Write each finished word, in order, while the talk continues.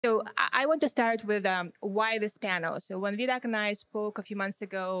So I want to start with why this panel. So when Vidak and I spoke a few months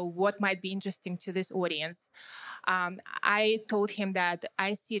ago, what might be interesting to this audience, I told him that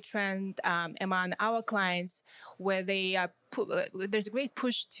I see a trend among our clients where they there's a great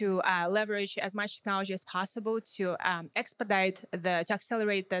push to leverage as much technology as possible to to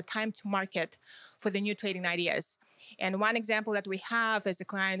accelerate the time to market for the new trading ideas. And one example that we have is a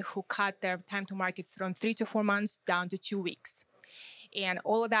client who cut their time to market from 3 to 4 months down to 2 weeks. And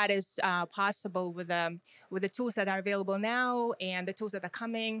all of that is possible with the tools that are available now and the tools that are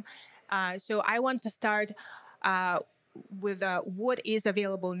coming. So I want to start with what is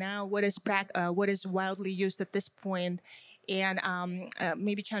available now, what is widely used at this point. And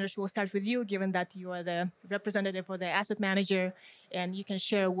maybe Chandrash, we'll start with you, given that you are the representative for the asset manager, and you can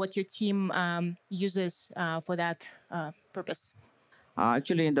share what your team uses for that purpose.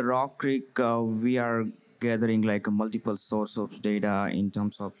 Actually, in the Rock Creek, we are gathering like a multiple source of data in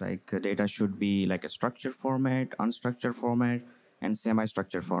terms of like data should be like a structured format, unstructured format, and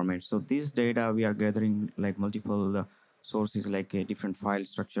semi-structured format. So this data we are gathering like multiple sources like a different file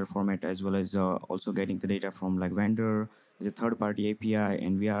structure format as well as also getting the data from like vendor is a third-party API,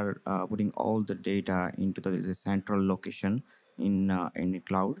 and we are putting all the data into the central location in the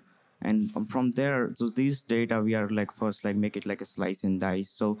cloud. And from there, so these data we are like first like make it like a slice and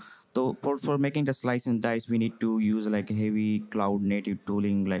dice. So for making the slice and dice, we need to use like a heavy cloud native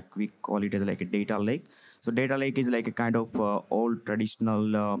tooling, like we call it as like a data lake. So data lake is like a kind of old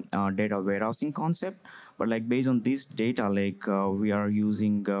traditional data warehousing concept, but like based on this data lake, we are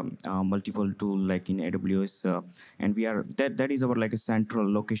using multiple tool like in AWS, and we are that is our like a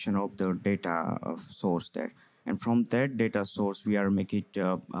central location of the data source there. And from that data source we are make it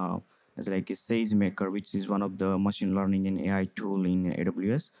as like a SageMaker, which is one of the machine learning and AI tool in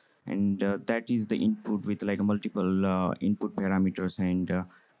AWS, and that is the input with like multiple input parameters, and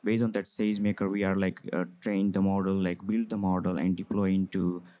based on that SageMaker we are like train the model, like build the model and deploy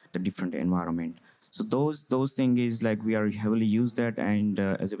into the different environment. So those thing is like we are heavily use that, and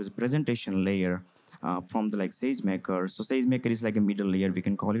as it was a presentation layer from the like SageMaker. So SageMaker is like a middle layer we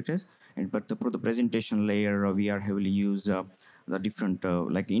can call it as, and but for the presentation layer we are heavily use the different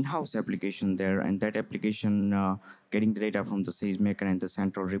like in-house application there, and that application getting the data from the SageMaker and the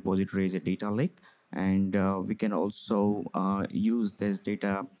central repository is a data lake, and we can also use this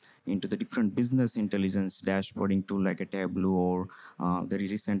data into the different business intelligence dashboarding tool like a Tableau, or very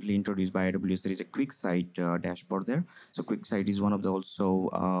recently introduced by AWS there is a QuickSight dashboard there. So QuickSight is one of the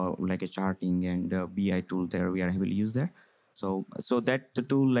also like a charting and BI tool there we are heavily used there. So that the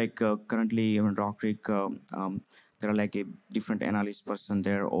tool like currently in Rock Creek, there are like a different analyst person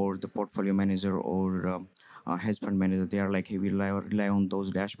there, or the portfolio manager, or hedge fund manager. They are like we rely on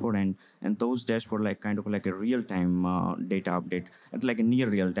those dashboard, and those dashboard like kind of like a real time data update. It's like a near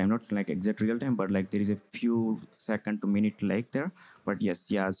real time, not like exact real time, but like there is a few second to minute lag there. But yes,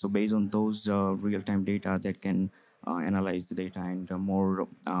 yeah. So based on those real time data, that can analyze the data and more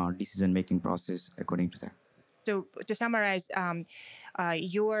decision making process according to that. So to summarize,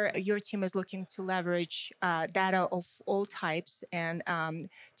 your team is looking to leverage data of all types and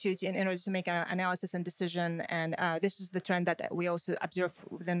in order to make an analysis and decision. And this is the trend that we also observe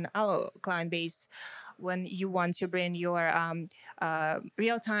within our client base. When you want to bring your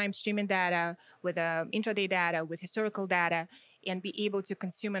real-time streaming data with intraday data, with historical data, and be able to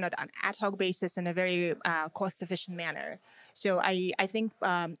consume it on an ad hoc basis in a very cost-efficient manner. So I think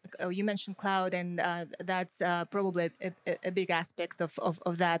you mentioned cloud, and that's probably a big aspect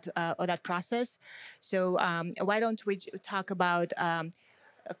of that process. So why don't we talk about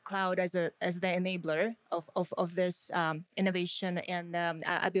cloud as the enabler of this innovation and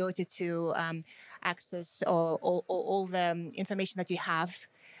ability to access all the information that you have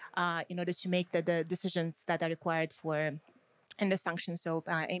in order to make the decisions that are required for in this function. So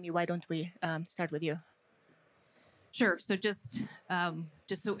Amy, why don't we start with you? Sure. So just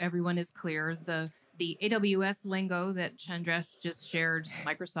so everyone is clear, the AWS lingo that Chandrash just shared,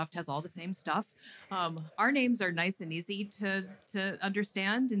 Microsoft has all the same stuff. Our names are nice and easy to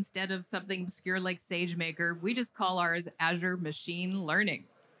understand. Instead of something obscure like SageMaker, we just call ours Azure Machine Learning.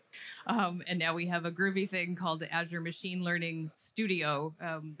 And now we have a groovy thing called Azure Machine Learning Studio.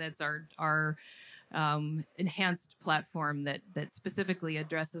 That's our enhanced platform that specifically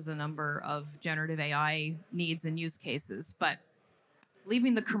addresses a number of generative AI needs and use cases. But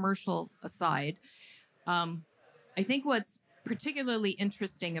leaving the commercial aside, I think what's particularly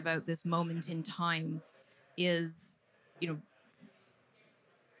interesting about this moment in time is,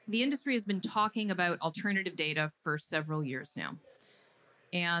 the industry has been talking about alternative data for several years now.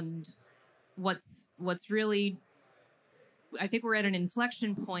 And what's really I think we're at an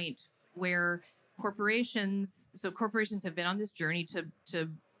inflection point where corporations have been on this journey to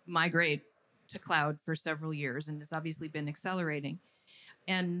migrate to cloud for several years, and it's obviously been accelerating.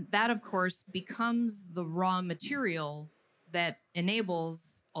 And that, of course, becomes the raw material that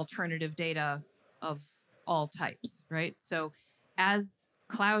enables alternative data of all types, right? So as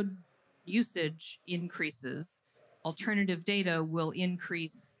cloud usage increases, alternative data will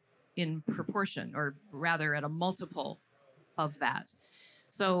increase in proportion, or rather at a multiple of that.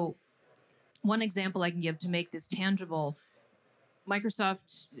 So one example I can give to make this tangible,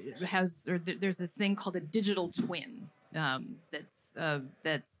 Microsoft has, or there's this thing called a digital twin. That's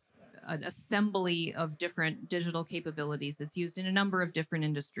an assembly of different digital capabilities that's used in a number of different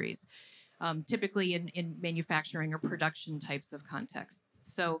industries, typically in manufacturing or production types of contexts.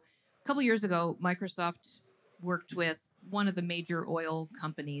 So a couple years ago, Microsoft worked with one of the major oil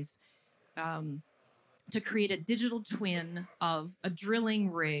companies to create a digital twin of a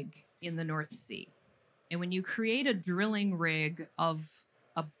drilling rig in the North Sea. And when you create a drilling rig of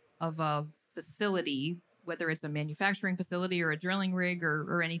a facility, whether it's a manufacturing facility or a drilling rig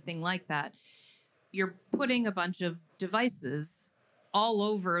or anything like that, you're putting a bunch of devices all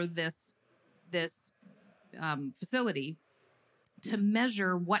over this facility to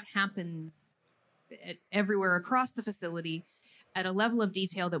measure what happens everywhere across the facility at a level of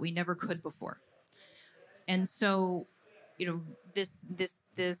detail that we never could before. And so, this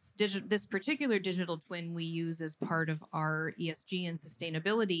particular digital twin we use as part of our ESG and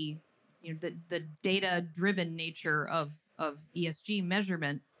sustainability, the data-driven nature of ESG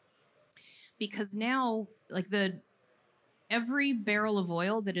measurement, because now, every barrel of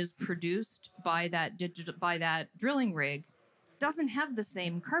oil that is produced by that drilling rig doesn't have the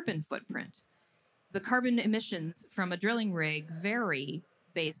same carbon footprint. The carbon emissions from a drilling rig vary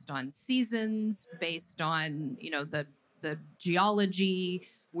based on seasons, based on the geology,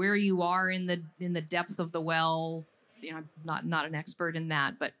 where you are in the depth of the well. I'm not an expert in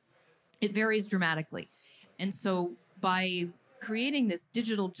that, but it varies dramatically. And so by creating this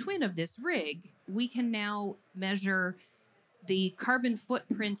digital twin of this rig, we can now measure the carbon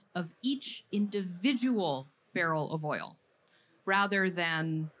footprint of each individual barrel of oil, rather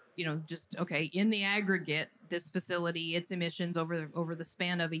than just, okay, in the aggregate, this facility, its emissions over the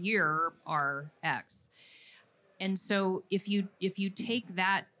span of a year are X. And so if you take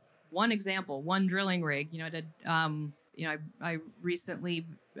that one example, one drilling rig, I recently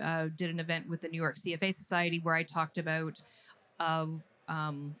did an event with the New York CFA Society where I talked about a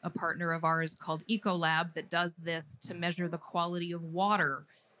partner of ours called Ecolab that does this to measure the quality of water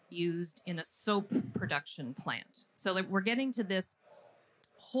used in a soap production plant. So we're getting to this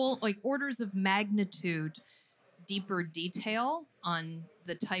whole orders of magnitude deeper detail on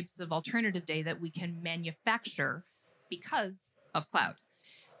the types of alternative data that we can manufacture because of cloud.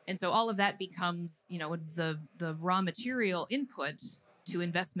 And so all of that becomes, the raw material input to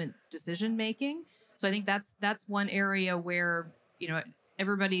investment decision making. So I think that's one area where,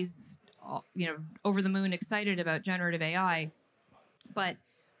 everybody's, over the moon excited about generative AI, but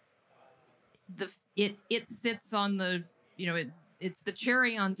it sits on the, it's the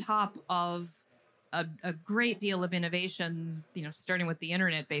cherry on top of a great deal of innovation, starting with the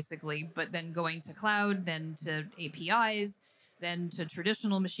internet basically, but then going to cloud, then to APIs, then to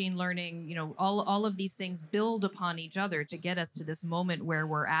traditional machine learning. All of these things build upon each other to get us to this moment where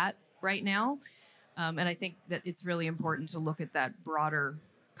we're at right now. And I think that it's really important to look at that broader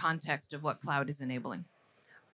context of what cloud is enabling.